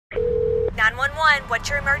911, what's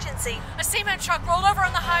your emergency? A cement truck rolled over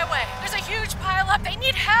on the highway. There's a huge pileup. They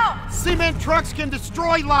need help. Cement trucks can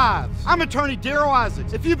destroy lives. I'm attorney Darryl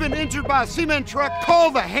Isaacs. If you've been injured by a cement truck,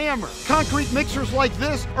 call the Hammer. Concrete mixers like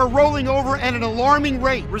this are rolling over at an alarming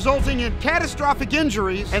rate, resulting in catastrophic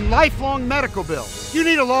injuries and lifelong medical bills. You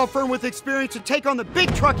need a law firm with experience to take on the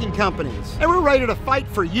big trucking companies, and we're ready to fight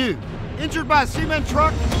for you. Injured by a cement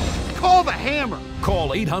truck? Call the Hammer.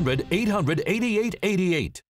 Call 800-800-8888.